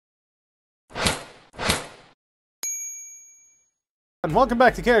everyone, welcome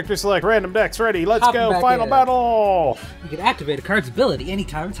back to Character Select. Random decks ready. Let's go. Final in. battle. You can activate a card's ability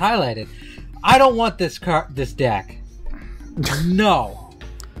anytime it's highlighted. I don't want this deck. No.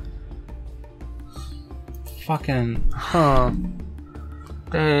 Fucking. Huh.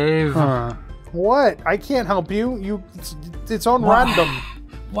 Dave. Huh. What? I can't help you. It's on random.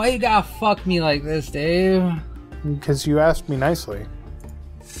 Why you gotta fuck me like this, Dave? Because you asked me nicely.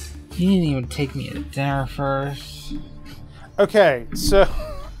 You didn't even take me to dinner first. Okay, so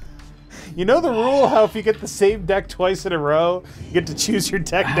you know the rule how if you get the same deck twice in a row, you get to choose your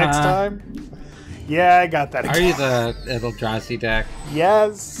deck next time? Yeah, I got that. Are you the Eldrazi deck?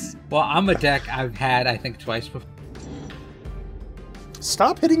 Yes. Well, I'm a deck I've had, I think, twice before.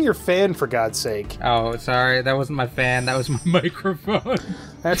 Stop hitting your fan, for God's sake. Oh, sorry. That wasn't my fan. That was my microphone.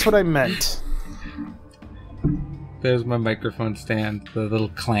 That's what I meant. There's my microphone stand, the little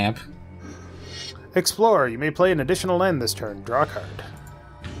clamp. Explorer, you may play an additional land this turn. Draw a card.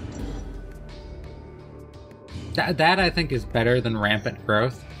 That I think is better than Rampant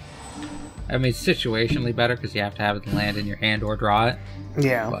Growth. I mean, situationally better because you have to have the land in your hand or draw it.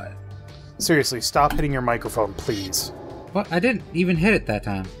 Yeah. But seriously, stop hitting your microphone, please. What? I didn't even hit it that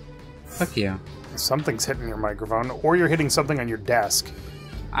time. Fuck you. Something's hitting your microphone, or you're hitting something on your desk.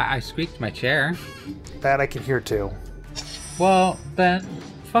 I squeaked my chair. That I can hear too. Well, then,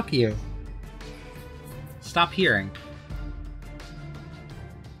 fuck you. Stop hearing.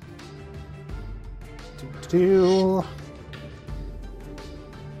 Do.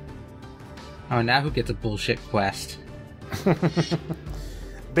 Oh, now who gets a bullshit quest?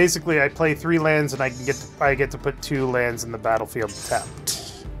 Basically, I play 3 lands and I get to put 2 lands in the battlefield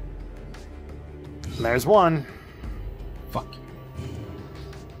tapped. And there's one. Fuck.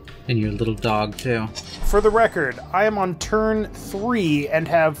 And your little dog too. For the record, I am on turn 3 and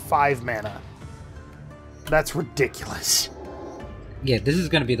have 5 mana. That's ridiculous. Yeah, this is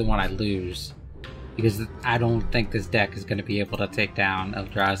going to be the one I lose. Because I don't think this deck is going to be able to take down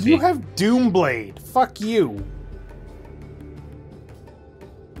Eldrazi. You have Doomblade. Fuck you.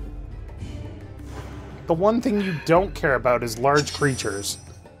 The one thing you don't care about is large creatures.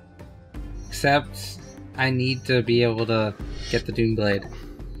 Except, I need to be able to get the Doomblade.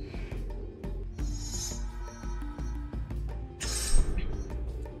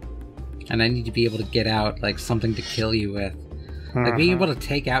 And I need to be able to get out, like, something to kill you with. Like, being able to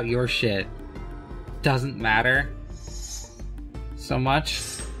take out your shit doesn't matter so much.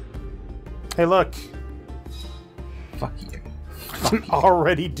 Hey, look. Fuck you. I can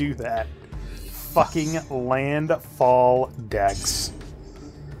already do that. Fucking landfall decks.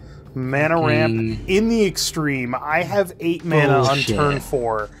 Mana ramp in the extreme. I have 8 mana on turn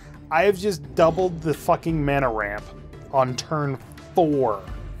 4. I have just doubled the fucking mana ramp on turn 4.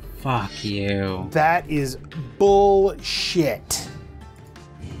 Fuck you. That is bullshit.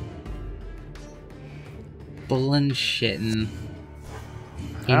 Bullin' shittin'.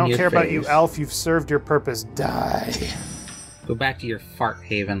 I don't care about you, Elf. You've served your purpose. Die. Go back to your fart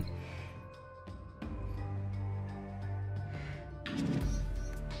haven.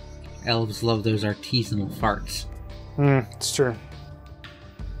 Elves love those artisanal farts. It's true.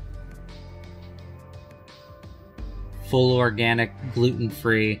 Full organic,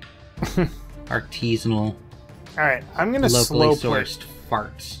 gluten-free, artisanal, alright, I'm gonna locally slow play. sourced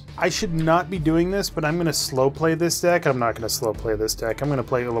farts. I should not be doing this, but I'm gonna slow play this deck. I'm not gonna slow play this deck. I'm gonna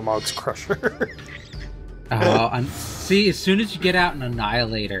play Ulamog's Crusher. See, as soon as you get out an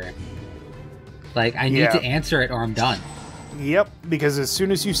Annihilator, like, I need to answer it or I'm done. Yep, because as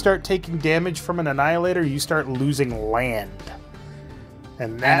soon as you start taking damage from an Annihilator, you start losing land.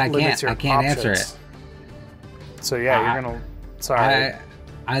 And that limits your options. I can't answer it. So yeah, you're gonna... Sorry.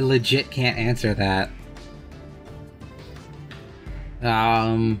 I legit can't answer that.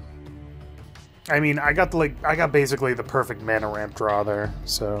 I mean, I got basically the perfect mana ramp draw there,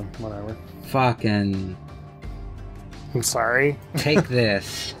 so whatever. Fucking... I'm sorry. Take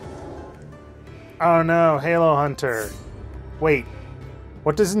this. Oh no, Halo Hunter. Wait,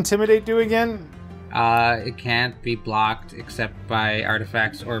 what does Intimidate do again? It can't be blocked except by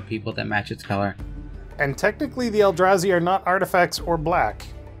artifacts or people that match its color. And technically the Eldrazi are not artifacts or black.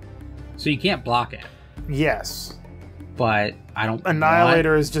 So you can't block it. Yes. But I don't...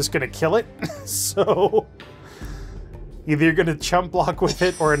 Annihilator is just gonna kill it, so... Either you're gonna chump block with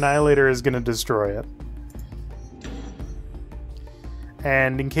it, or Annihilator is gonna destroy it.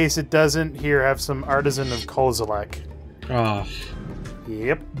 And in case it doesn't, here, have some Artisan of Kozilek. Oh.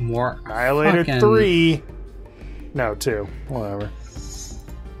 Yep. More Annihilator fucking... 3. No, 2. Whatever.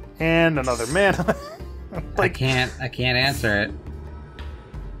 And another mana. Like, I can't answer it.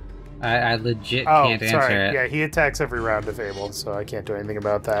 I legit can't answer it. Yeah, he attacks every round if able, so I can't do anything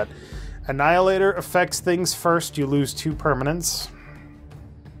about that. Annihilator affects things first. You lose 2 permanents.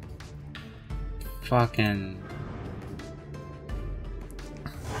 Fucking...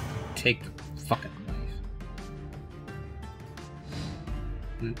 Take the fucking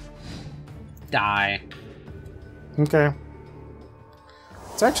knife. Die. Okay.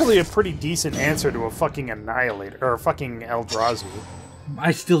 It's actually a pretty decent answer to a fucking Annihilator, or a fucking Eldrazi.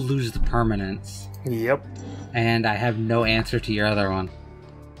 I still lose the permanents. Yep. And I have no answer to your other one.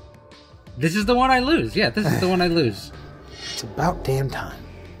 This is the one I lose. Yeah, this is the one I lose. It's about damn time.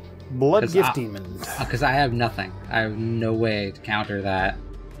 Blood Gift Demon. Because I have nothing. I have no way to counter that.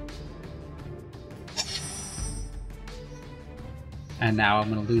 And now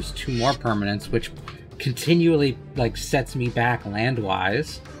I'm going to lose 2 more permanents, which continually like sets me back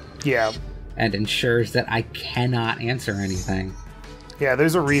land-wise. Yeah. And ensures that I cannot answer anything. Yeah,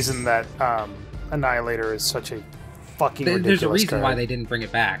 there's a reason that Annihilator is such a fucking ridiculous There's a reason card. why they didn't bring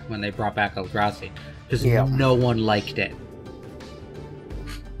it back when they brought back Eldrazi. Because no one liked it.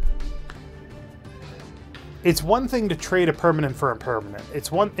 It's one thing to trade a permanent for a permanent.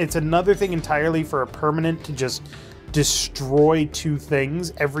 It's another thing entirely for a permanent to just destroy 2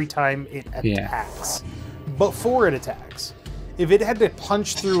 things every time it attacks. Before it attacks. If it had to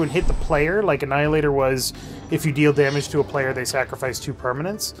punch through and hit the player, like Annihilator was, if you deal damage to a player, they sacrifice 2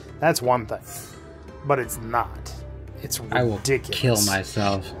 permanents, that's one thing. But it's not. It's ridiculous. I will kill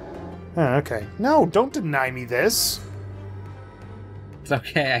myself. Oh, okay. No, don't deny me this. It's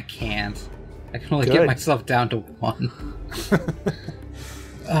okay, I can't. I can only get myself down to 1.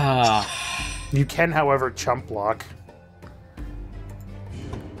 You can, however, chump block.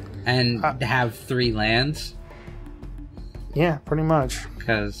 And have 3 lands? Yeah, pretty much.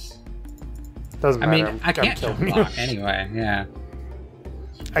 Because... Doesn't matter. I mean, I can't chump block anyway, yeah.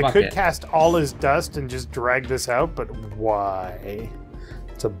 I could cast All Is Dust and just drag this out, but why?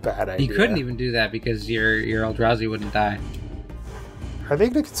 It's a bad idea. You couldn't even do that because your Eldrazi wouldn't die. Are they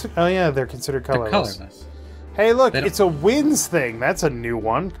going to oh yeah, they're considered colorless. They're colorless. Hey, look, it's a wins thing. That's a new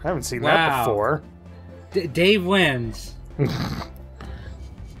one. I haven't seen that before. Dave wins.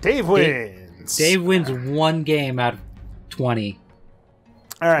 Dave wins. Dave wins 1 game out of 20.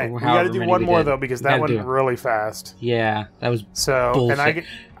 All right, we got to do one more though because that went really fast. Yeah, that was bullshit. And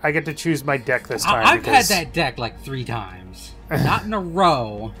I get to choose my deck this time. I've had that deck like 3 times, not in a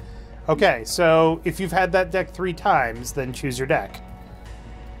row. Okay, so if you've had that deck 3 times, then choose your deck.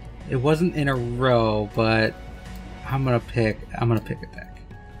 It wasn't in a row, but I'm gonna pick a deck.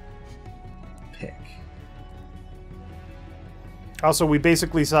 Also, we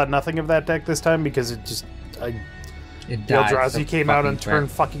basically saw nothing of that deck this time because it just it died. Eldrazi came out on turn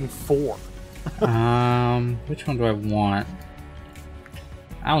fucking 4. Which one do I want?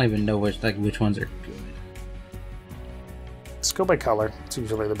 I don't even know which ones are good. Let's go by color. It's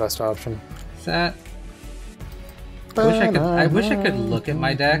usually the best option. Is that? I wish I could look at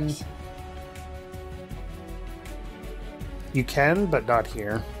my decks. You can, but not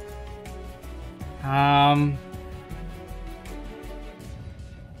here.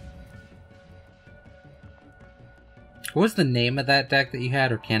 What was the name of that deck that you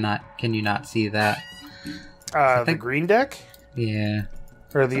had, or can you not see that? The green deck? Yeah.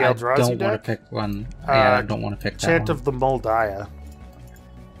 Or the Eldrazi deck? I don't want to pick one. Yeah, I don't want to pick that Chant one. of the Moldiah.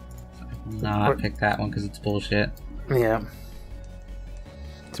 I will not pick that one because it's bullshit. Yeah.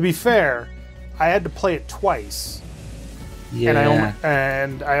 To be fair, I had to play it twice. Yeah.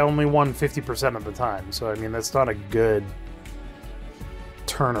 And I only won 50% of the time. So, I mean, that's not a good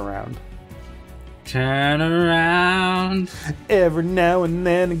turnaround. Turn around. Every now and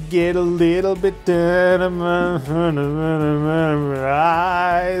then I get a little bit down on my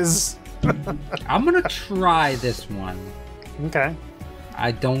eyes. I'm going to try this one. Okay.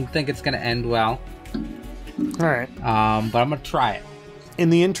 I don't think it's going to end well. Alright. But I'm going to try it. In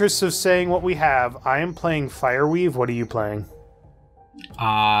the interest of saying what we have, I am playing Fireweave. What are you playing?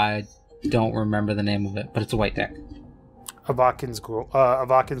 I don't remember the name of it, but it's a white deck. Avakin's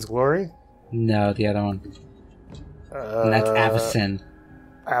Glory? No, the other one. And that's Avacyn.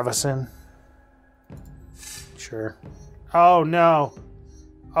 Avacyn? Sure. Oh, no.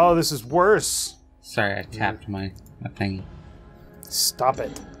 Oh, this is worse. Sorry, I tapped my thingy. Stop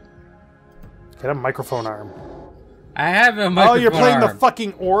it. Get a microphone arm. I have a microphone arm. Oh, you're playing the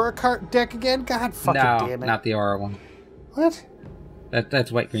fucking Aura card deck again? God fucking damn it. No, not the Aura one. What?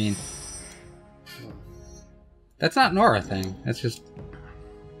 That's white-green. That's not an Aura thing. That's just...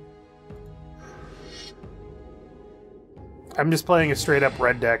 I'm just playing a straight-up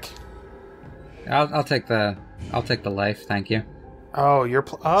red deck. I'll take the life, thank you. Oh,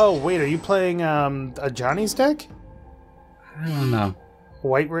 oh, wait, are you playing a Johnny's deck? I don't know.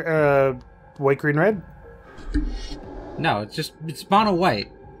 White, green, red? No, it's mono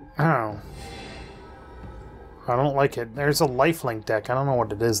white. Oh. I don't like it. There's a lifelink deck. I don't know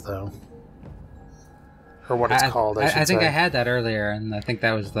what it is, though. Or what it's called, I should say. I think I had that earlier, and I think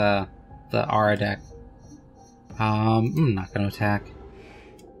that was the Aura deck. I'm not going to attack.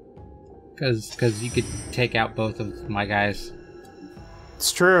 Because you could take out both of my guys.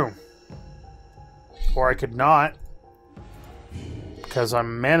 It's true. Or I could not. Because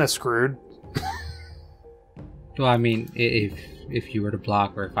I'm mana screwed. Well, I mean, if you were to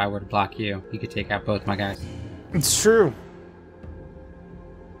block, or if I were to block you, you could take out both my guys. It's true.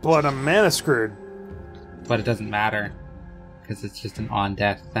 But I'm mana screwed. But it doesn't matter. Because it's just an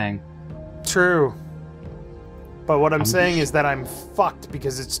on-death thing. True. But what I'm saying is that I'm fucked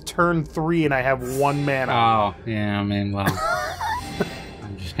because it's turn 3 and I have 1 mana. Oh, yeah, I mean, well...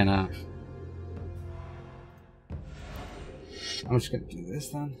 I'm just gonna do this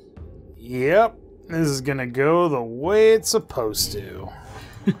then. Yep. This is gonna go the way it's supposed to.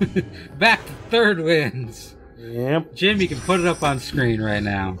 Back to third winds. Yep. Jim, you can put it up on screen right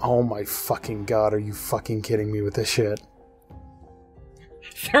now. Oh my fucking god, are you fucking kidding me with this shit?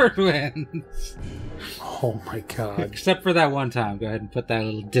 Third winds. Oh my god. Except for that one time. Go ahead and put that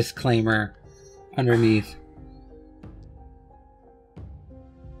little disclaimer underneath.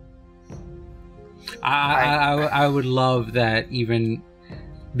 I would love that, even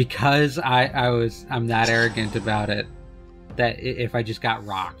because I'm that arrogant about it, that if I just got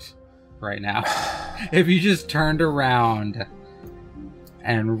rocked right now, if you just turned around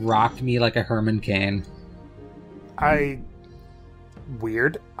and rocked me like a Herman Cain.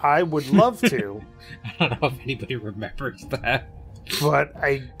 Weird. I would love to. I don't know if anybody remembers that. But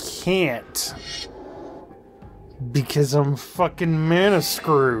I can't. Because I'm fucking mana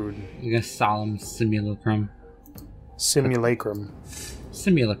screwed. You got solemn simulacrum. Simulacrum.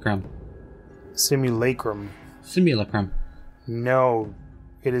 Simulacrum. Simulacrum. Simulacrum. No,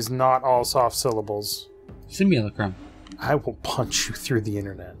 it is not all soft syllables. Simulacrum. I will punch you through the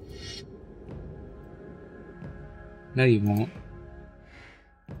internet. No, you won't.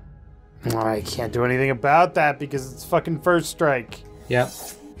 I can't do anything about that because it's fucking first strike. Yep.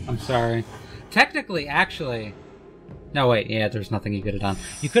 I'm sorry. Technically, actually... No, wait. Yeah, there's nothing you could have done.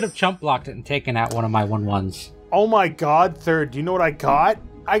 You could have chump blocked it and taken out one of my 1/1s. Oh my god, third. Do you know what I got?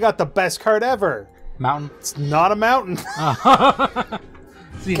 I got the best card ever. Mountain? It's not a mountain.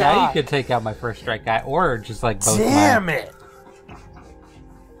 See, god. Now you could take out my first strike guy, or just like both. Damn it!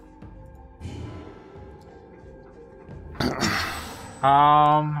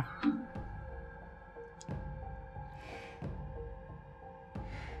 I'm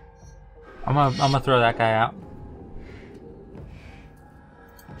gonna throw that guy out.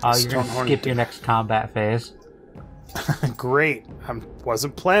 You're gonna skip your next combat phase. Great. I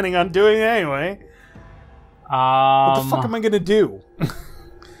wasn't planning on doing it anyway. What the fuck am I gonna do?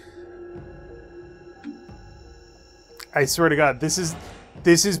 I swear to God, this is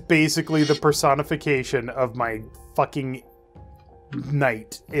basically the personification of my fucking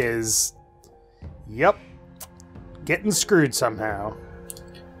night. Is, yep, getting screwed somehow.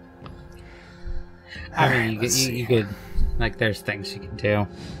 I mean, you could, like, there's things you can do.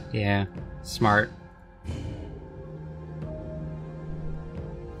 Yeah, smart.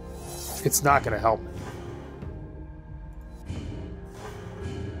 It's not going to help me.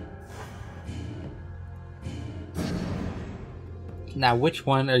 Now, which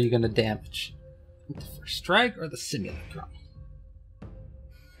one are you going to damage? The first strike or the simulacrum?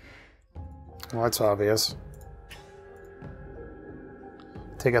 Well, that's obvious.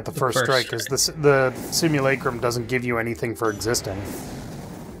 Take out the first strike, because the simulacrum doesn't give you anything for existing.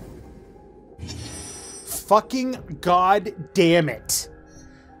 Fucking god damn it.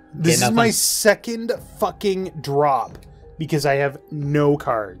 This is my second fucking drop, because I have no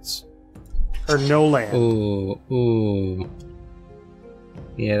cards. Or no land. Ooh.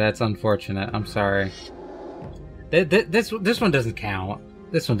 Yeah, that's unfortunate. I'm sorry. This one doesn't count.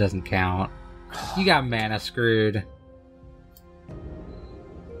 This one doesn't count. You got mana screwed.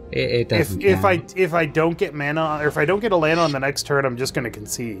 It doesn't count. If I don't get mana, or if I don't get a land on the next turn, I'm just going to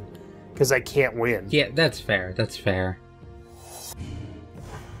concede. Because I can't win. Yeah, that's fair. That's fair.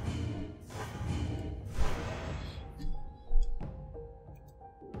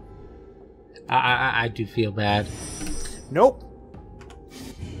 I do feel bad. Nope.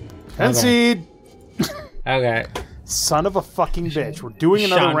 Concede. Okay. Son of a fucking bitch. We're doing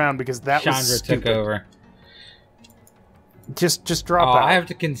another round because that was stupid. Took over. Just drop out. I have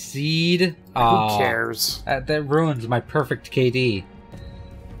to concede. Who cares? That ruins my perfect KD.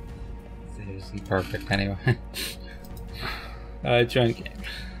 It isn't perfect anyway. Join game.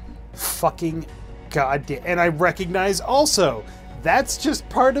 Fucking goddamn. And I recognize also, that's just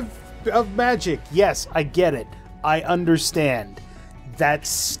part of Magic. Yes, I get it. I understand. That's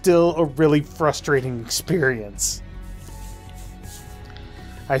still a really frustrating experience.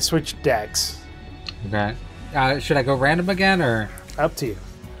 I switched decks. Okay. Should I go random again, or up to you?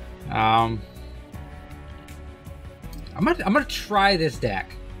 I'm gonna try this deck.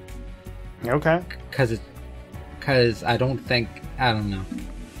 Okay. Because I don't know.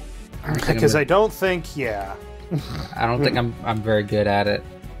 Because I don't think, yeah. I don't think I'm very good at it.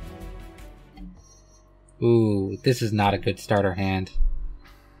 Ooh, this is not a good starter hand.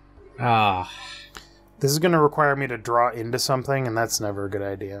 This is going to require me to draw into something, and that's never a good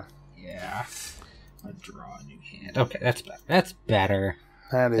idea. Yeah. I'll draw a new hand. Okay, that's better. That's better.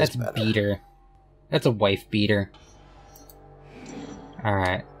 That's better. Beater. That's a wife beater.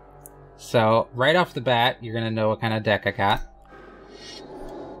 Alright. So, right off the bat, you're going to know what kind of deck I got.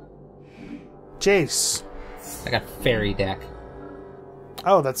 Jace. I got fairy deck.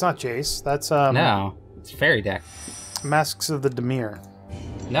 Oh, that's not Jace. That's, No, it's fairy deck. Masks of the Dimir.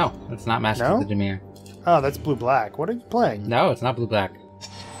 No, it's not Masks of the Dimir. Oh, that's blue-black. What are you playing? No, it's not blue-black.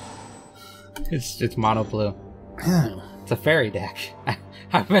 It's mono-blue. It's a fairy deck.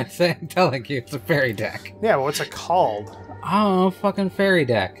 I've been telling you it's a fairy deck. Yeah, but what's it called? Oh, fucking fairy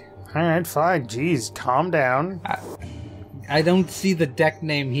deck. Alright, fine. Jeez, calm down. I don't see the deck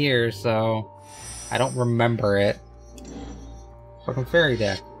name here, so I don't remember it. Fucking fairy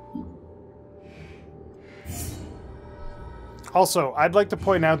deck. Also, I'd like to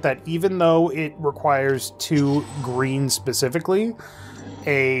point out that even though it requires 2 green specifically,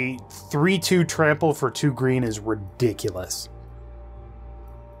 a 3/2 trample for 2 green is ridiculous.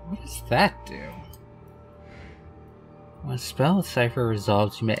 What does that do? When a spell with Cipher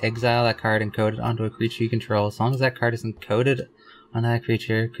resolves, you may exile that card encoded onto a creature you control. As long as that card is encoded on that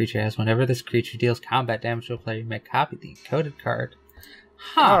creature has whenever this creature deals combat damage to a player, you may copy the encoded card.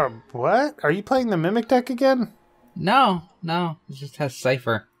 Huh. What? Are you playing the Mimic deck again? No. It just has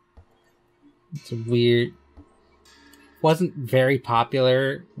Cipher. It's weird. Wasn't very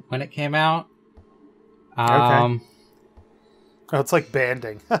popular when it came out. Okay. Oh, it's like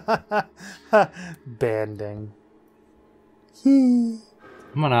banding. Banding. I'm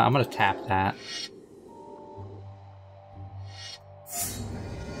gonna tap that.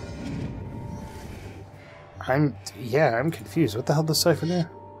 I'm confused. What the hell does Cipher do?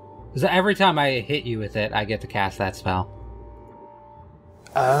 Because every time I hit you with it, I get to cast that spell.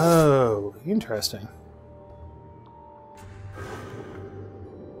 Oh, interesting.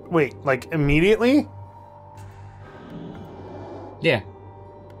 Wait, like immediately? Yeah.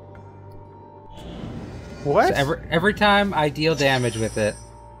 What? So every time I deal damage with it,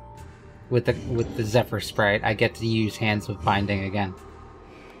 with the Zephyr Sprite, I get to use Hands with Binding again.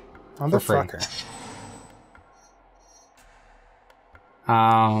 Motherfucker.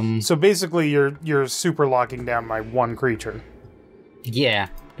 So basically, you're super locking down my 1 creature. Yeah,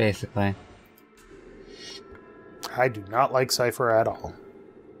 basically. I do not like Cipher at all.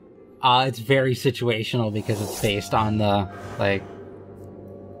 It's very situational because it's based on the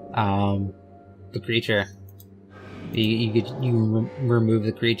creature. You remove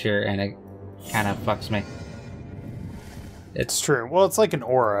the creature and it kind of fucks me. It's true. Well, it's like an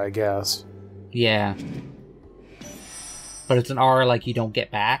aura, I guess. Yeah. But it's an aura like you don't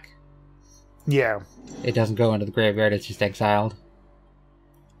get back. Yeah. It doesn't go into the graveyard, it's just exiled.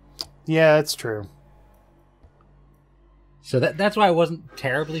 Yeah, it's true. So that's why it wasn't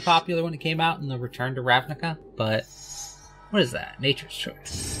terribly popular when it came out in the Return to Ravnica, but what is that? Nature's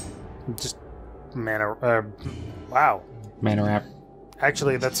Choice. Just mana wow. Mana ramp.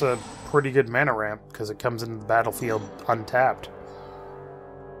 Actually, that's a pretty good mana ramp because it comes into the battlefield untapped.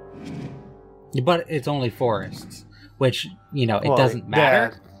 But it's only forests, which, it doesn't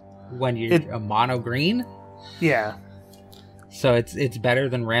matter when you're a mono green. Yeah. So it's better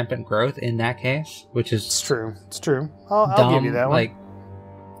than Rampant Growth in that case, which is... It's true. It's true. I'll give you that one. Like,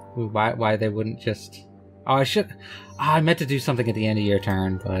 why they wouldn't just... Oh, I meant to do something at the end of your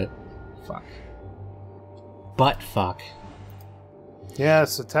turn, but... Fuck.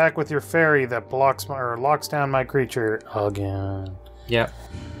 Yes, attack with your fairy that locks down my creature again. Yep.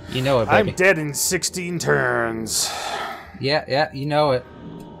 You know it, baby. I'm dead in 16 turns. Yeah, you know it.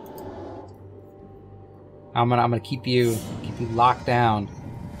 I'm gonna keep you locked down.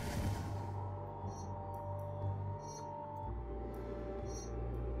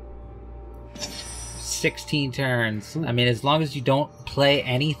 16 turns. I mean, as long as you don't play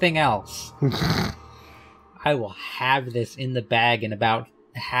anything else, I will have this in the bag in about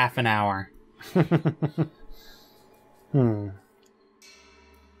half an hour.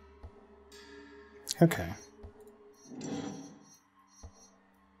 Okay.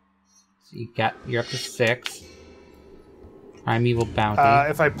 So you're up to 6. Primeval Bounty.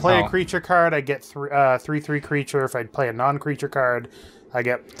 If I play a creature card, I get 3/3 creature. If I play a non-creature card, I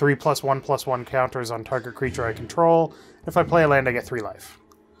get 3+1/+1 counters on target creature I control. If I play a land, I get 3 life.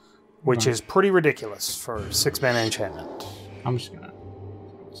 Which is pretty ridiculous for 6 mana enchantment. I'm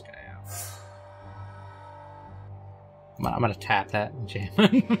gonna tap that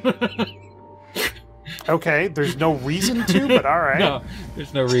enchantment. Okay, there's no reason to, but alright. No,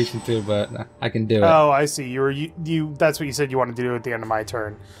 there's no reason to, but I can do it. Oh, I see. You that's what you said you wanted to do at the end of my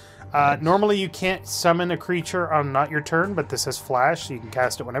turn. Normally you can't summon a creature on not your turn, but this has flash, so you can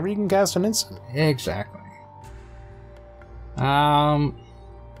cast it whenever you can cast an instant. Exactly.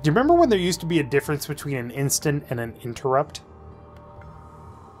 Do you remember when there used to be a difference between an instant and an interrupt?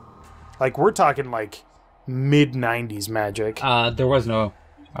 Like, we're talking, like, mid-90s Magic. There was no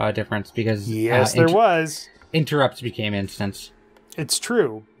difference, because... Yes, there was. Interrupts became instants. It's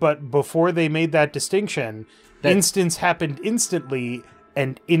true, but before they made that distinction, instants happened instantly,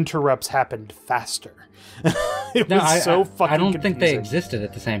 and interrupts happened faster. It was so fucking I don't confusing. think they existed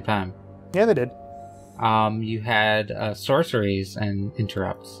at the same time. Yeah, they did. You had sorceries and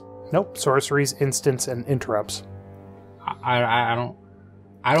interrupts. Nope, sorceries, instants, and interrupts. I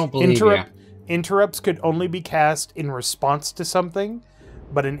don't believe you. Interrupts could only be cast in response to something,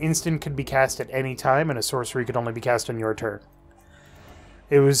 but an instant could be cast at any time, and a sorcery could only be cast on your turn.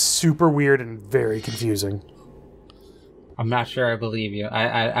 It was super weird and very confusing. I'm not sure I believe you.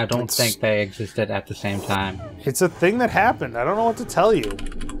 I don't think they existed at the same time. It's a thing that happened. I don't know what to tell you.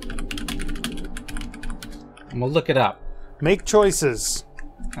 I'm gonna look it up. Make choices.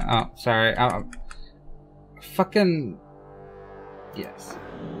 Oh, sorry. Fucking... Yes.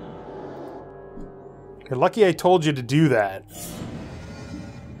 You're lucky I told you to do that.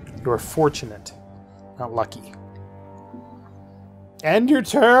 You're fortunate, not lucky. End your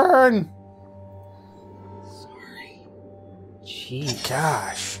turn! Sorry. Jeez.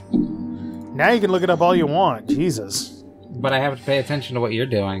 Gosh. Now you can look it up all you want. Jesus. But I have to pay attention to what you're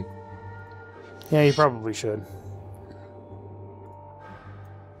doing. Yeah, you probably should.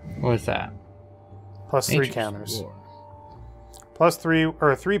 What is that? +3 Ancient counters. War. +3,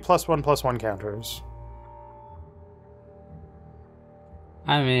 or 3+1/+1 counters.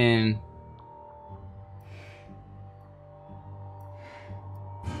 I mean...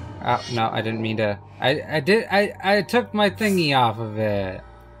 Oh, no, I didn't mean to... I took my thingy off of it.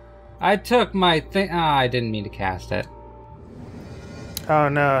 I took my thing... Oh, I didn't mean to cast it. Oh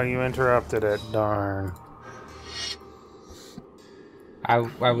no, you interrupted it. Darn. I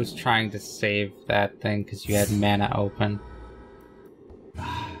was trying to save that thing because you had mana open.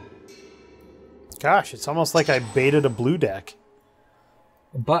 Gosh, it's almost like I baited a blue deck.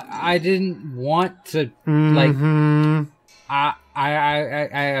 But I didn't want to, like...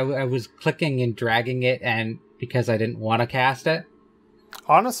 I was clicking and dragging it, and because I didn't want to cast it.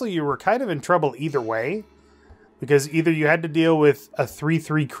 Honestly, you were kind of in trouble either way, because either you had to deal with a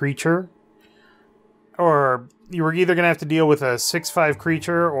 3/3 creature, or you were either going to have to deal with a 6/5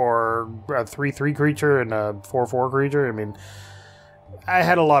 creature or a 3/3 creature and a 4/4 creature. I mean, I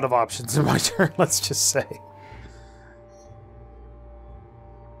had a lot of options in my turn, let's just say.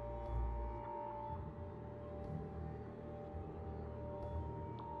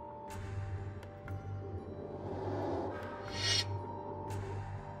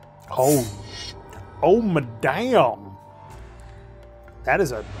 Oh, madame. That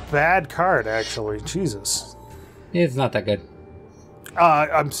is a bad card, actually. Jesus. It's not that good.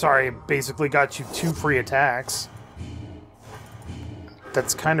 I'm sorry. It basically got you 2 free attacks.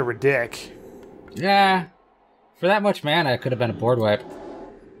 That's kind of ridiculous. Yeah. For that much mana, it could have been a board wipe.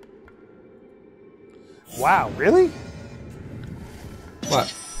 Wow, really?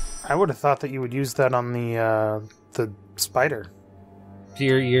 What? I would have thought that you would use that on the spider.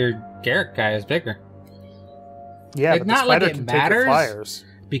 Your Garrett guy is bigger. Yeah, it's but the not spider like it can take your flyers.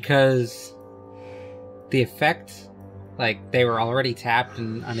 Because the effect, like, they were already tapped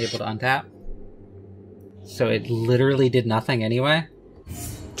and unable to untap. So it literally did nothing anyway.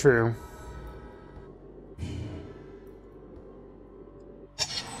 True.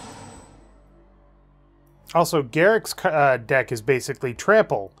 Also, Garrick's deck is basically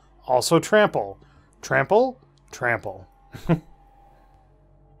trample. Also trample. Trample? Trample.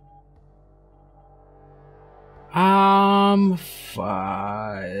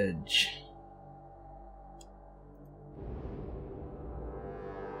 Fudge.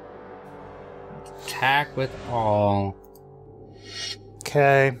 attack with all.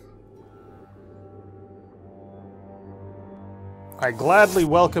 Okay. I gladly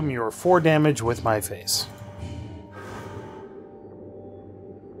welcome your 4 damage with my face.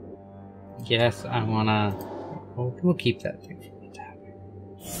 Yes, I wanna... We'll keep that thing from attacking.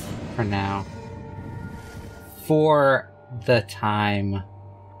 For now. For the time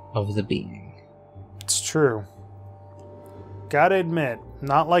of the being. It's true. Gotta admit,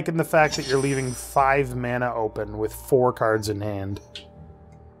 not liking the fact that you're leaving 5 mana open with 4 cards in hand.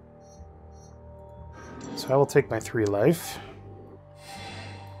 So I will take my 3 life.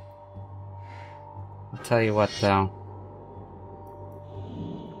 I'll tell you what, though.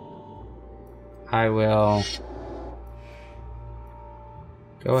 I will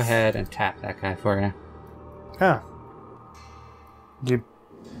go ahead and tap that guy for you. Huh. You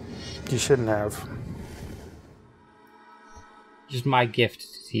shouldn't have. Just my gift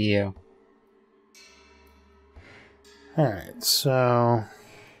to you. Alright, so...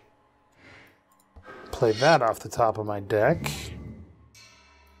 play that off the top of my deck.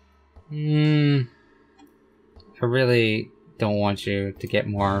 I really don't want you to get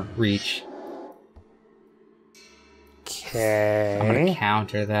more reach. Okay. I'm gonna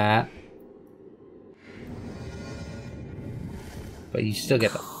counter that. But you still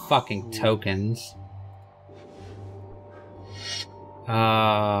get the fucking tokens.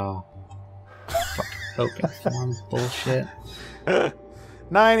 Oh. Fucking token form bullshit.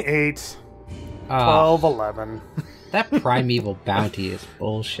 9, 8, 12, 11. That primeval bounty is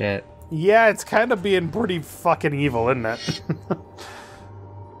bullshit. Yeah, it's kind of being pretty fucking evil, isn't it?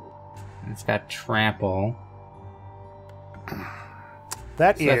 It's got trample.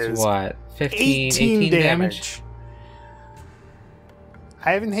 That So is that's what? 18 damage?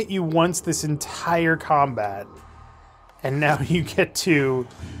 I haven't hit you once this entire combat. And now you get to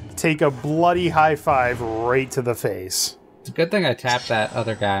take a bloody high 5 right to the face. It's a good thing I tapped that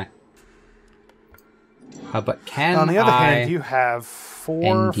other guy. But can On the other hand, you have 4,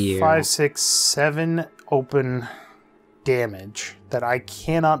 end you? 5, 6, 7 open damage that I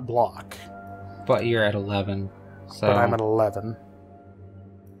cannot block. But you're at 11. So But I'm at 11.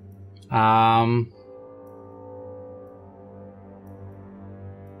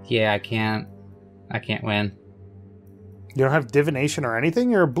 Yeah, I can't win. You don't have divination or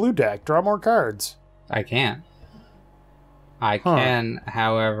anything? You're a blue deck. Draw more cards. I can't. I can,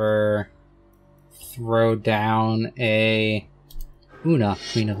 however, throw down a Una,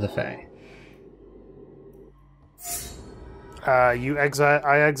 Queen of the Fae. I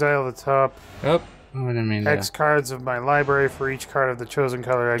exile the top Oh, I didn't mean X to. cards of my library for each card of the chosen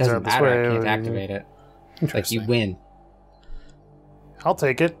color. Exile Doesn't this matter, way. I can't activate it. Like, Interesting. you win. I'll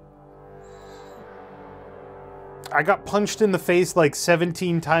take it. I got punched in the face like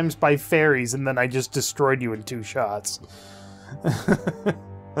 17 times by fairies, and then I just destroyed you in 2 shots.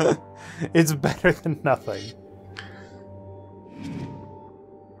 It's better than nothing.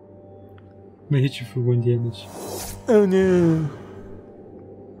 I'm gonna hit you for 1 damage. Oh no.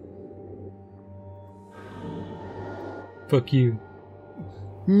 Fuck you.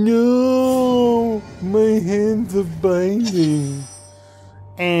 No! My hands are binding.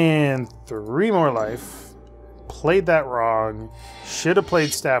 And 3 more life. Played that wrong. Should have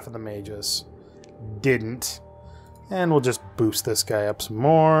played Staff of the Magus. Didn't. And we'll just boost this guy up some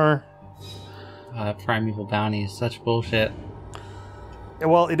more. Primeval Bounty is such bullshit.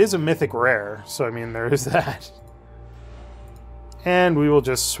 Well, it is a mythic rare, so I mean, there is that. And we will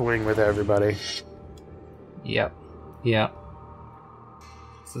just swing with everybody. Yep. Yep.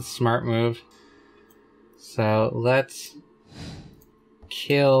 It's a smart move. So let's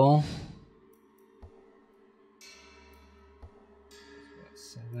kill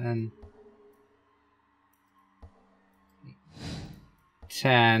 7,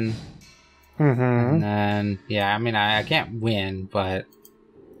 10. And then, yeah, I mean, I can't win, but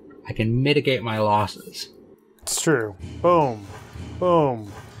I can mitigate my losses. It's true. Boom.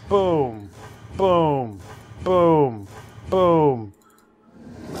 Boom. Boom. Boom. Boom. Boom.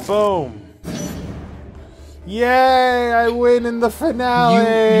 Boom. Yay! I win in the finale!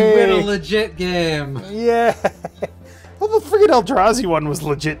 You win a legit game! Yeah! Well, the freaking Eldrazi one was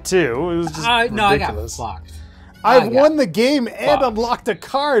legit, too. It was just ridiculous. No, I got fucked. I've won the game and unlocked a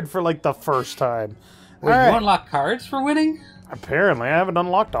card for, like, the first time. Wait, you unlock cards for winning? Apparently, I haven't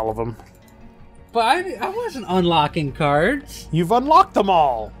unlocked all of them. But I wasn't unlocking cards. You've unlocked them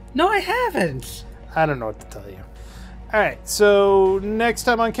all! No, I haven't. I don't know what to tell you. Alright, so next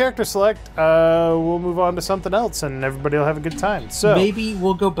time on Character Select, we'll move on to something else and everybody will have a good time. So maybe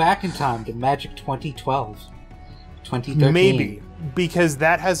we'll go back in time to Magic 2012. 2013. Maybe. because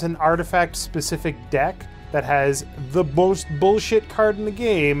that has an artifact-specific deck that has the most bullshit card in the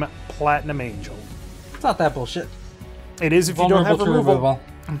game, Platinum Angel. It's not that bullshit. It is if you don't have Vulnerable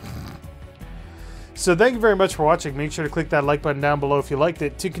to removal. So thank you very much for watching. Make sure to click that like button down below if you liked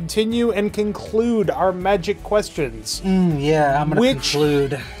it to continue and conclude our Magic questions. Yeah, I'm going to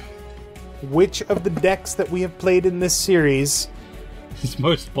conclude. Which of the decks that we have played in this series is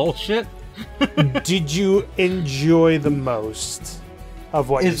most bullshit? did you enjoy the most of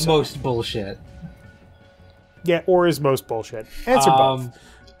what you saw? Is most bullshit. Yeah, or is most bullshit. Answer both.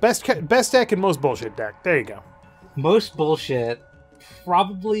 Best deck and most bullshit deck. There you go. Most bullshit,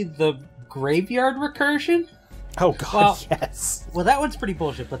 probably the Graveyard Recursion? Oh god, yes. Well, that one's pretty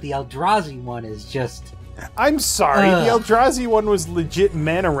bullshit, but the Eldrazi one is just... I'm sorry, the Eldrazi one was legit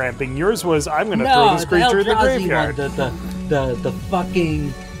mana ramping. Yours was, I'm gonna throw this creature in the graveyard. One, the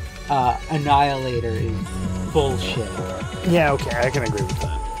fucking Annihilator is bullshit. Yeah, okay, I can agree with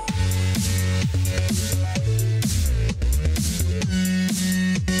that.